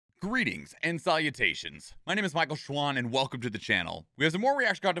Greetings and salutations. My name is Michael Schwahn and welcome to the channel. We have some more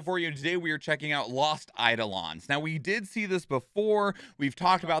reaction content for you, and today we are checking out Lost Eidolons. Now, we did see this before, we've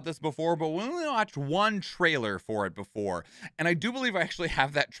talked about this before, but we only watched one trailer for it before. And I do believe I actually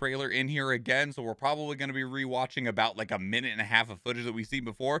have that trailer in here again, so we're probably going to be rewatching about like a minute and a half of footage that we've seen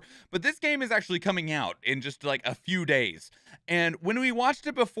before. But this game is actually coming out in just like a few days. And when we watched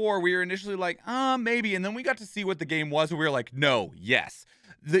it before, we were initially like, maybe. And then we got to see what the game was, and we were like, no, yes.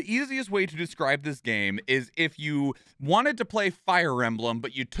 The easiest way to describe this game is if you wanted to play Fire Emblem,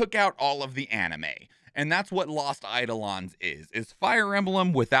 but you took out all of the anime. And that's what Lost Eidolons is Fire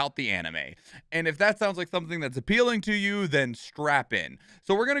Emblem without the anime. And if that sounds like something that's appealing to you, then strap in.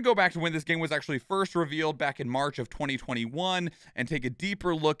 So we're going to go back to when this game was actually first revealed back in March of 2021 and take a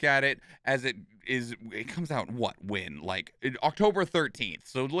deeper look at it as it comes out, October 13th.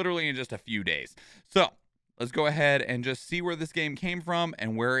 So literally in just a few days. So let's go ahead and just see where this game came from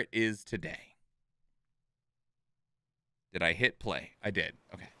and where it is today. Did I hit play? I did.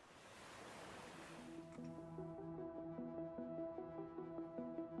 Okay.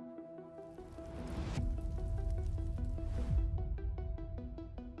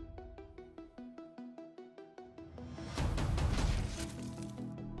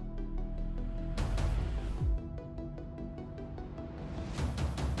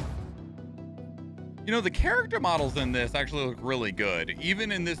 You know, the character models in this actually look really good.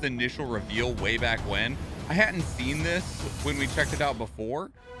 Even in this initial reveal way back when, I hadn't seen this when we checked it out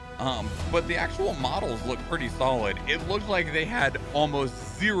before, but the actual models look pretty solid. It looked like they had almost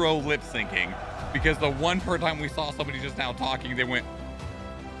zero lip syncing, because the one per time we saw somebody just now talking, they went,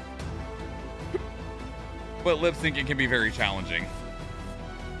 but lip syncing can be very challenging.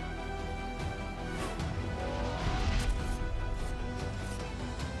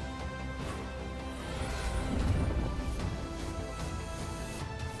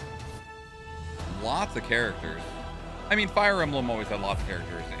 Lots of characters. I mean, Fire Emblem always had lots of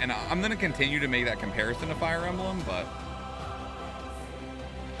characters, and I'm going to continue to make that comparison to Fire Emblem, but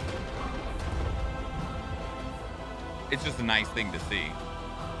it's just a nice thing to see.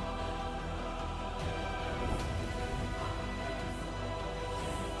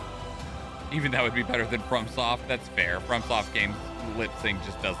 Even that would be better than FromSoft. That's fair. FromSoft games lip sync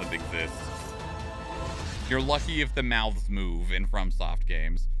just doesn't exist. You're lucky if the mouths move in FromSoft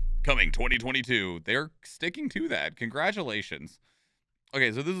games. Coming 2022. They're sticking to that. Congratulations.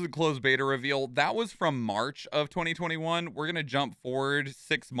 Okay, so this is a closed beta reveal. That was from March of 2021. We're going to jump forward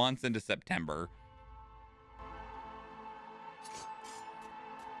 6 months into September.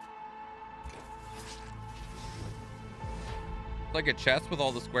 Like a chest with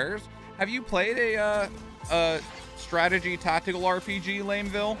all the squares. Have you played a strategy tactical RPG,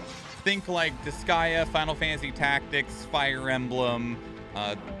 Lameville? Think like Disgaea, Final Fantasy Tactics, Fire Emblem,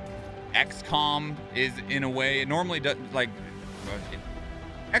 XCOM is in a way, it normally does, like,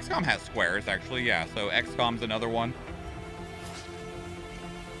 XCOM has squares actually, yeah, so XCOM's another one.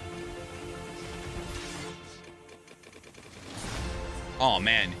 Oh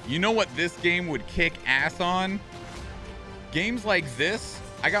man, you know what this game would kick ass on? Games like this.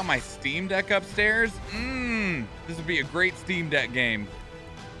 I got my Steam Deck upstairs. This would be a great Steam Deck game.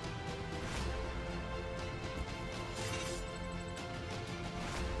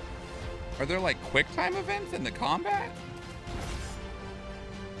 Are there like quick time events in the combat?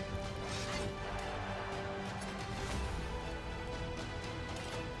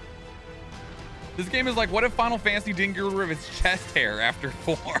 This game is like, what if Final Fantasy didn't get rid of its chest hair after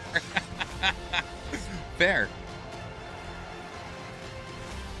 4? Fair.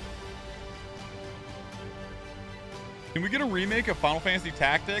 Can we get a remake of Final Fantasy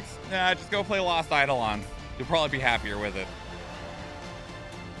Tactics? Nah, just go play Lost Eidolons. You'll probably be happier with it.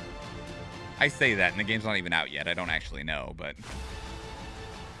 I say that, and the game's not even out yet. I don't actually know, but...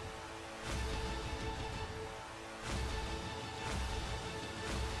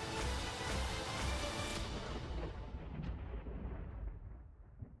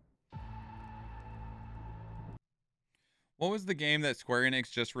 What was the game that Square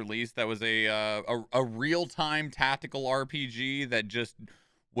Enix just released that was a real-time tactical RPG that just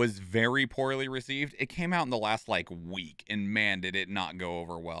was very poorly received? It came out in the last, like, week, and man, did it not go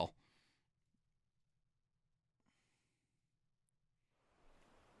over well.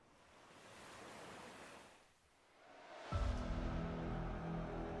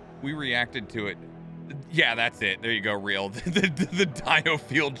 We reacted to it. Yeah, that's it. There you go, real. The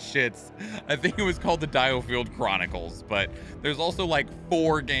Diofield shits. I think it was called the Diofield Chronicles, but there's also like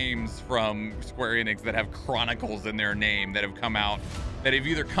 4 games from Square Enix that have Chronicles in their name that have come out, that have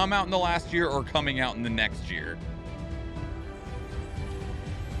either come out in the last year or coming out in the next year.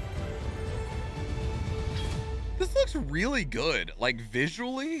 looks really good. Like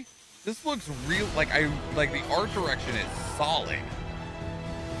visually, this looks real. Like the art direction is solid.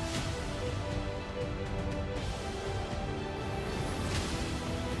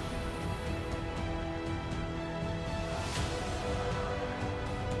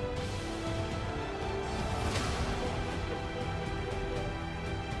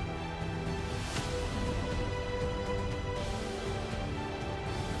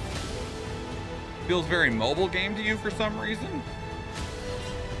 Feels very mobile game to you for some reason.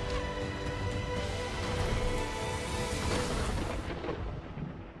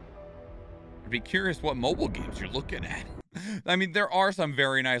 I'd be curious what mobile games you're looking at. I mean, there are some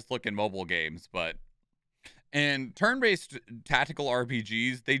very nice looking mobile games, but and turn-based tactical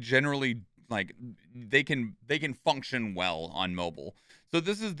RPGs, they generally like they can function well on mobile. So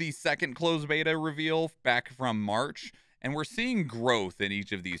this is the second closed beta reveal back from March, and we're seeing growth in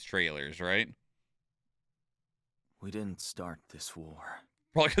each of these trailers, right? We didn't start this war.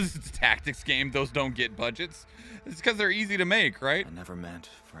 Probably because it's a tactics game. Those don't get budgets. It's because they're easy to make, right? I never meant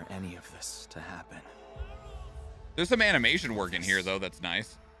for any of this to happen. There's some animation work in here, though. That's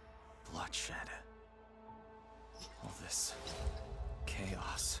nice. Bloodshed. All this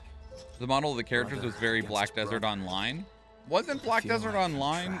chaos. The model of the characters was very Black Desert Online. Wasn't Black Desert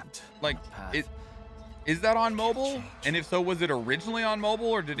Online like it? Is that on mobile? And if so, was it originally on mobile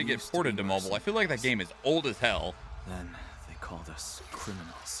or did it get ported to mobile? I feel like that game is old as hell. Then they called us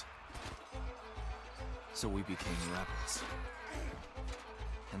criminals. So we became rebels.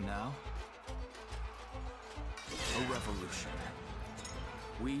 And now, a revolution.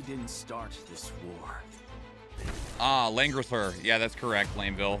 We didn't start this war. Ah, Langrisser. Yeah, that's correct,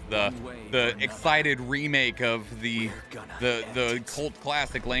 Lameville. The excited remake of the cult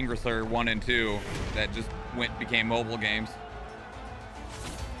classic Langrisser 1 and 2 that just became mobile games.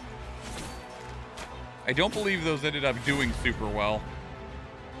 I don't believe those ended up doing super well.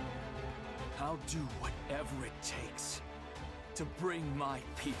 I'll do whatever it takes to bring my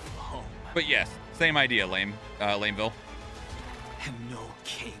people home. But yes, same idea, Lameville. And no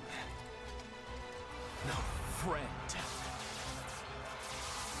king. No friend.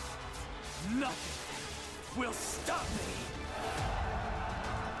 Nothing will stop me.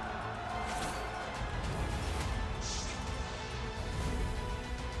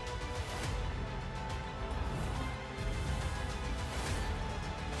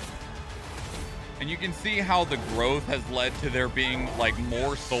 And you can see how the growth has led to there being like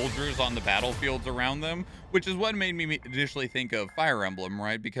more soldiers on the battlefields around them, which is what made me initially think of Fire Emblem,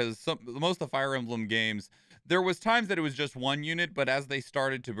 right? Because most of the Fire Emblem games, there was times that it was just one unit, but as they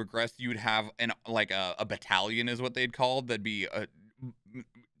started to progress, you'd have a battalion is what they'd called, that'd be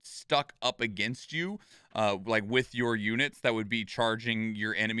stuck up against you, like with your units that would be charging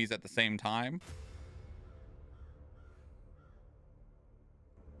your enemies at the same time.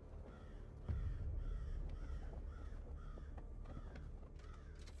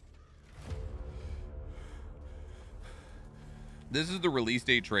 This is the release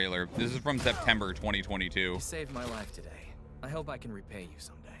date trailer. This is from September 2022. You saved my life today. I hope I can repay you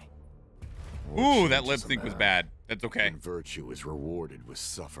someday. Ooh, that lip sync was bad. That's okay. When virtue is rewarded with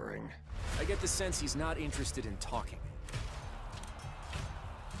suffering. I get the sense he's not interested in talking.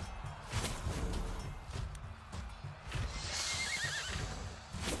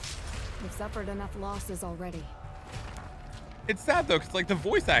 We've suffered enough losses already. It's sad though, because like the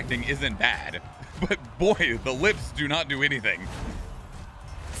voice acting isn't bad, but boy, the lips do not do anything.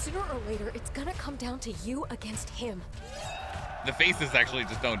 Sooner or later, it's gonna come down to you against him. The faces actually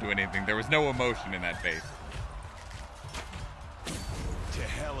just don't do anything. There was no emotion in that face. To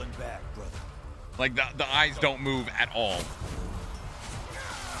hell and back, brother. Like the eyes don't move at all.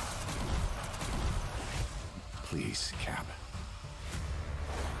 Please, Cap.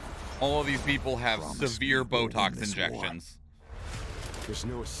 All of these people have severe Botox injections. There's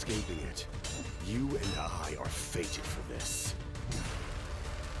no escaping it. You and I are fated for this.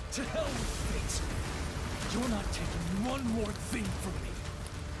 To hell with fate. You're not taking one more thing from me.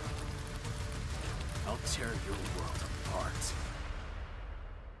 I'll tear your world apart.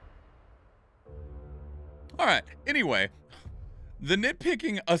 All right. Anyway, the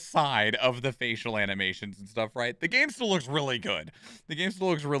nitpicking aside of the facial animations and stuff, right? The game still looks really good. The game still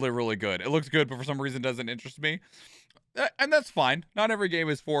looks really, really good. It looks good, but for some reason doesn't interest me. And that's fine. Not every game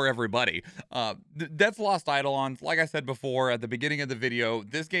is for everybody. That's Lost Eidolons. Like I said before at the beginning of the video,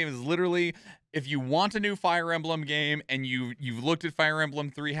 this game is literally, if you want a new Fire Emblem game and you've looked at Fire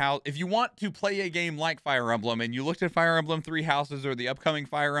Emblem 3 House, if you want to play a game like Fire Emblem and you looked at Fire Emblem 3 Houses or the upcoming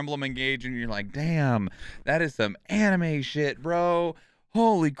Fire Emblem Engage and you're like, damn, that is some anime shit, bro.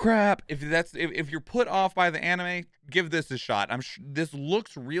 holy crap. If you're put off by the anime, give this a shot. This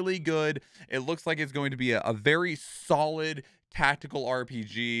looks really good. It looks like it's going to be a very solid tactical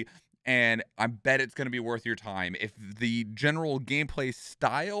RPG, and I bet it's going to be worth your time. If the general gameplay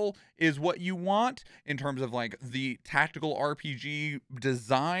style is what you want in terms of like the tactical RPG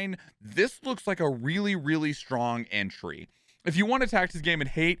design, this looks like a really, really strong entry. If you want a tactics game and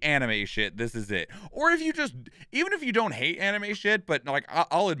hate anime shit, this is it. Or if you just, even if you don't hate anime shit, but like,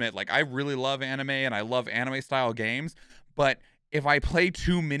 I'll admit, like, I really love anime and I love anime style games, but if I play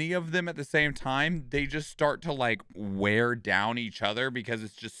too many of them at the same time, they just start to like wear down each other because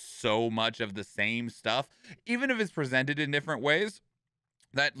it's just so much of the same stuff, even if it's presented in different ways.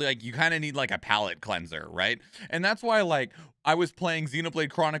 That like you kind of need like a palate cleanser, right? And that's why like I was playing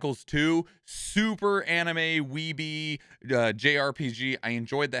Xenoblade Chronicles 2, super anime weeby JRPG. I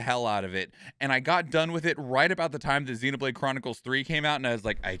enjoyed the hell out of it, and I got done with it right about the time that Xenoblade Chronicles 3 came out, and I was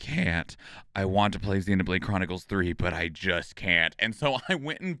like, I can't. I want to play Xenoblade Chronicles 3, but I just can't. And so I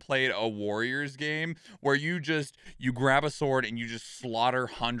went and played a Warriors game where you grab a sword and you just slaughter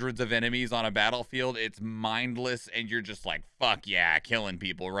hundreds of enemies on a battlefield. It's mindless, and you're just like, fuck yeah, killing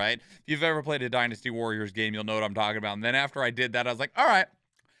people, right? If you've ever played a Dynasty Warriors game, you'll know what I'm talking about. And then after I did that, I was like, all right,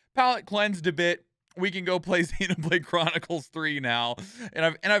 palate cleansed a bit. We can go play Xenoblade Chronicles 3 now.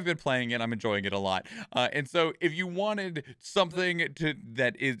 And I've been playing it. I'm enjoying it a lot. And so if you wanted something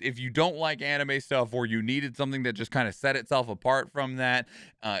if you don't like anime stuff, or you needed something that just kind of set itself apart from that,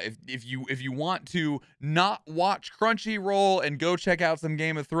 if you want to not watch Crunchyroll and go check out some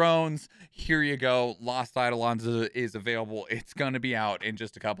Game of Thrones, here you go. Lost Eidolons is available. It's going to be out in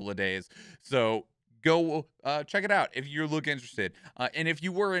just a couple of days. So go check it out if you look interested. And if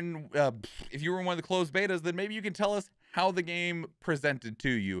you were in one of the closed betas, then maybe you can tell us how the game presented to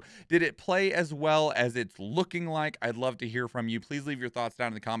you. Did it play as well as it's looking like? I'd love to hear from you. Please leave your thoughts down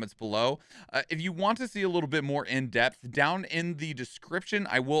in the comments below. If you want to see a little bit more in depth, down in the description,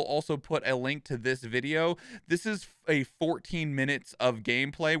 I will also put a link to this video. This is a 14 minutes of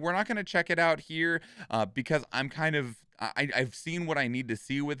gameplay. We're not going to check it out here because I've seen what I need to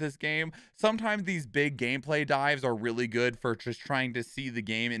see with this game. Sometimes these big gameplay dives are really good for just trying to see the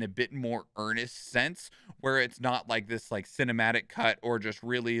game in a bit more earnest sense, where it's not like this like cinematic cut or just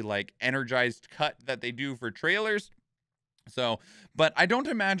really like energized cut that they do for trailers. So, but I don't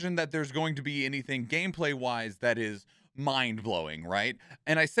imagine that there's going to be anything gameplay wise that is mind-blowing, right?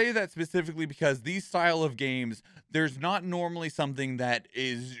 And I say that specifically because these style of games, there's not normally something that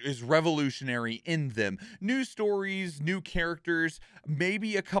is revolutionary in them. New stories, new characters,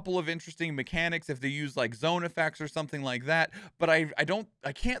 maybe a couple of interesting mechanics if they use like zone effects or something like that, but I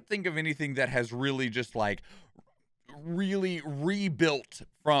can't think of anything that has really just like really rebuilt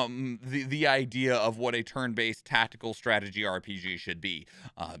from the idea of what a turn-based tactical strategy RPG should be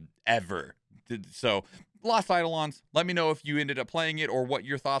ever. So Lost Eidolons, let me know if you ended up playing it or what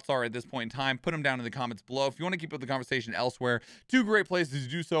your thoughts are at this point in time. Put them down in the comments below. If you want to keep up the conversation elsewhere, two great places to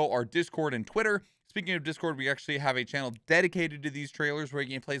do so are Discord and Twitter. Speaking of Discord, we actually have a channel dedicated to these trailers where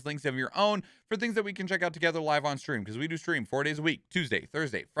you can place links of your own for things that we can check out together live on stream, because we do stream 4 days a week, Tuesday,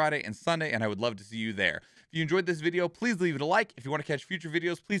 Thursday, Friday, and Sunday, and I would love to see you there. If you enjoyed this video, please leave it a like. If you want to catch future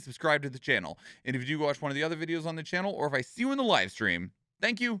videos, please subscribe to the channel. And if you do watch one of the other videos on the channel, or if I see you in the live stream,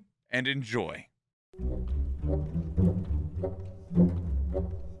 thank you and enjoy.